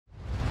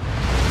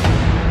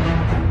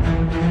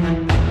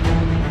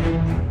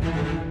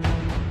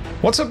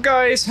What's up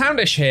guys,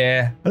 Houndish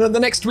here, and at the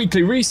next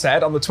weekly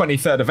reset on the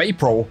 23rd of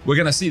April, we're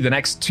going to see the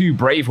next two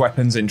Brave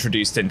weapons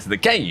introduced into the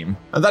game,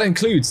 and that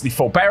includes the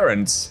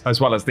Forbearance,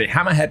 as well as the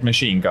Hammerhead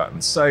machine gun.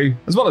 So,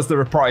 as well as the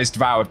reprised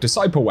Vow of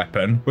Disciple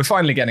weapon, we're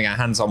finally getting our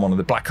hands on one of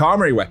the Black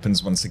Armory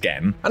weapons once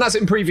again, and as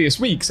in previous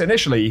weeks,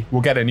 initially,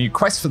 we'll get a new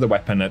quest for the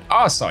weapon at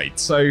Arcite.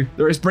 So,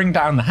 there is Bring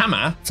Down the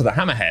Hammer for the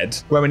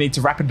Hammerhead, where we need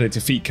to rapidly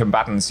defeat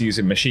combatants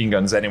using machine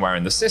guns anywhere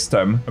in the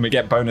system, and we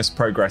get bonus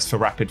progress for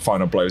rapid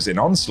final blows in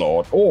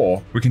Onslaught, or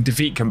we can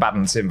defeat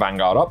combatants in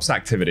Vanguard Ops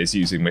activities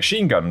using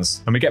machine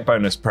guns, and we get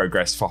bonus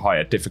progress for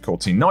higher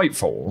difficulty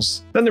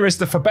Nightfalls. Then there is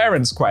the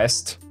Forbearance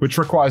quest, which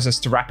requires us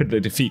to rapidly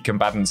defeat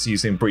combatants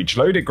using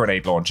breech-loaded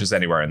grenade launchers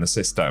anywhere in the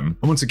system.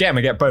 And once again,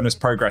 we get bonus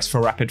progress for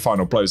rapid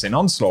final blows in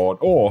Onslaught,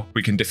 or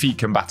we can defeat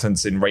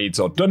combatants in raids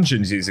or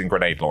dungeons using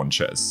grenade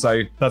launchers.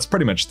 So that's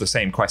pretty much the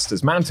same quest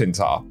as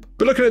Mountaintop.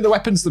 But looking at the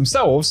weapons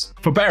themselves,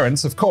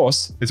 Forbearance, of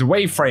course, is a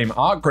wave-frame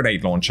arc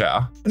grenade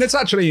launcher, and it's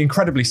actually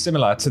incredibly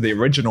similar to the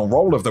original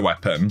role of the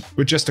weapon,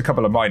 with just a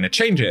couple of minor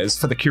changes.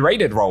 For the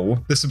curated role,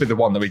 this will be the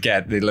one that we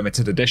get the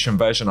limited edition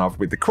version of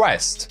with the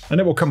quest,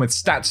 and it will come with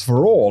stats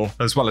for all,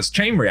 as well as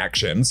chain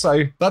reaction,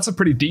 so that's a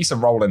pretty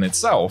decent role in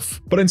itself.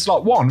 But in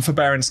slot 1,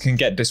 Forbearance can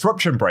get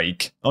Disruption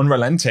Break,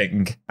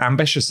 Unrelenting,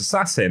 Ambitious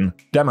Assassin,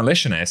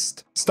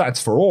 Demolitionist,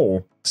 Stats for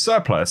all,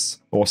 Surplus,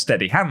 or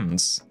Steady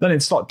Hands. Then in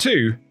slot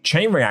 2,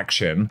 Chain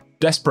Reaction,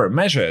 Desperate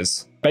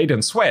Measures, Bait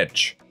and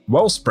Switch,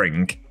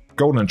 Wellspring,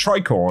 Golden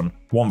Tricorn,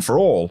 One for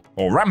All,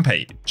 or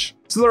Rampage.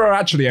 So there are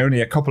actually only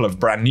a couple of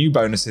brand new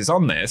bonuses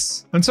on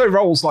this, and so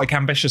roles like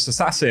Ambitious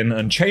Assassin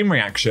and Chain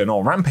Reaction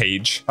or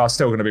Rampage are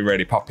still going to be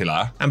really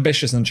popular.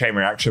 Ambitious and Chain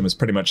Reaction was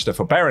pretty much the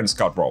Forbearance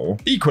god role.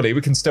 Equally,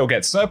 we can still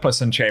get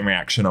Surplus and Chain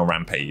Reaction or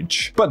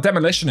Rampage, but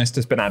Demolitionist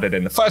has been added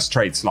in the first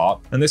trade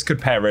slot, and this could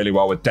pair really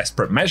well with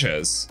Desperate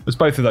Measures, as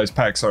both of those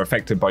perks are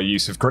affected by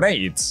use of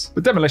grenades.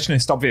 But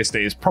Demolitionist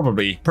obviously is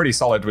probably pretty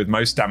solid with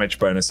most damage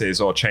bonuses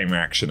or Chain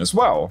Reaction as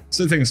well,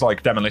 so things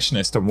like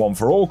Demolitionist and One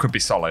for All could be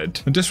solid,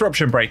 and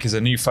Disruption Break is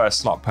a new first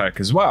slot perk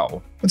as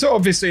well. And so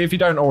obviously if you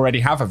don't already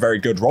have a very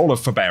good role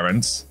of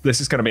Forbearance, this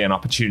is going to be an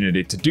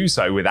opportunity to do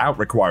so without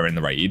requiring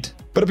the raid.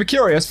 But I'd be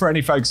curious for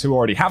any folks who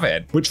already have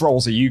it, which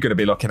roles are you going to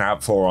be looking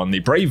out for on the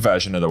Brave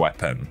version of the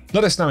weapon?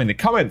 Let us know in the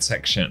comments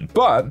section.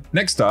 But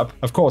next up,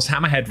 of course,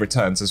 Hammerhead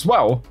returns as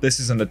well.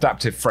 This is an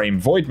adaptive frame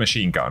void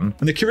machine gun,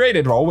 and the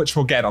curated role, which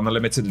we'll get on the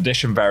limited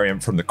edition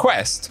variant from the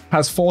quest,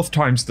 has 4th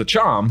times the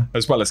charm,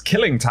 as well as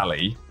killing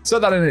tally, so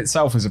that in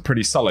itself is a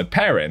pretty solid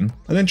pairing.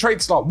 And then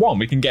trait slot 1,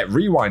 we can get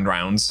rewind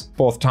rounds,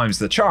 4th times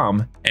the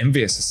charm,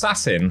 envious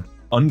assassin,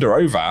 under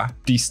over,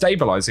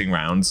 destabilizing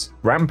rounds,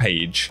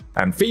 rampage,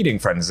 and feeding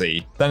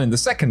frenzy. Then in the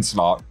second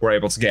slot, we're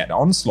able to get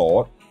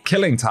onslaught,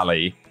 killing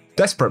tally,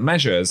 desperate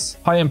measures,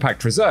 high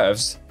impact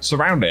reserves,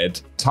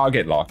 surrounded,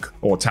 target lock,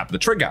 or tap the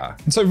trigger.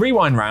 And so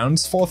rewind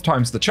rounds, 4th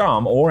times the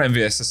charm, or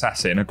envious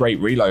assassin are great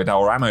reload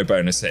or ammo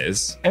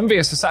bonuses.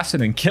 Envious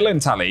assassin and killing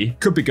tally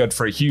could be good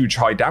for a huge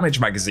high damage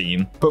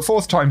magazine, but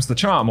 4th times the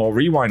charm or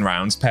rewind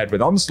rounds paired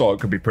with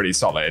onslaught could be pretty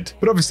solid.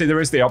 But obviously there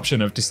is the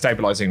option of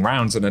destabilizing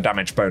rounds and a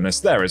damage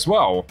bonus there as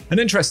well. And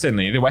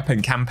interestingly, the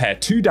weapon can pair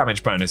 2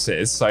 damage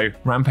bonuses, so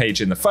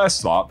rampage in the first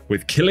slot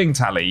with killing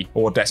tally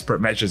or desperate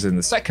measures in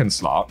the second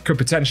slot could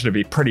potentially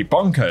be pretty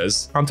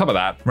bonkers. On top of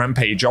that,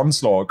 rampage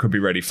onslaught could be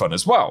really fun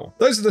as well.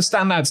 Those are the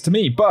standouts to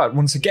me, but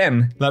once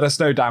again, let us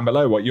know down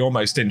below what you're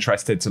most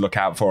interested to look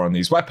out for on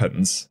these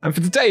weapons. And for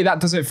today,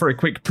 that does it for a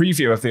quick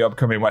preview of the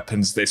upcoming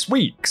weapons this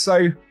week.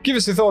 So give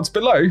us your thoughts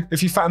below.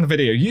 If you found the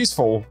video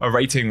useful, a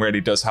rating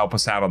really does help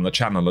us out on the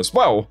channel as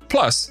well.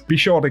 Plus, be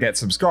sure to get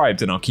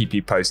subscribed and I'll keep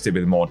you posted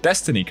with more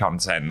Destiny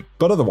content.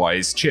 But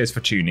otherwise, cheers for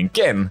tuning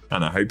in,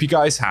 and I hope you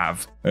guys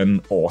have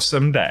an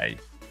awesome day.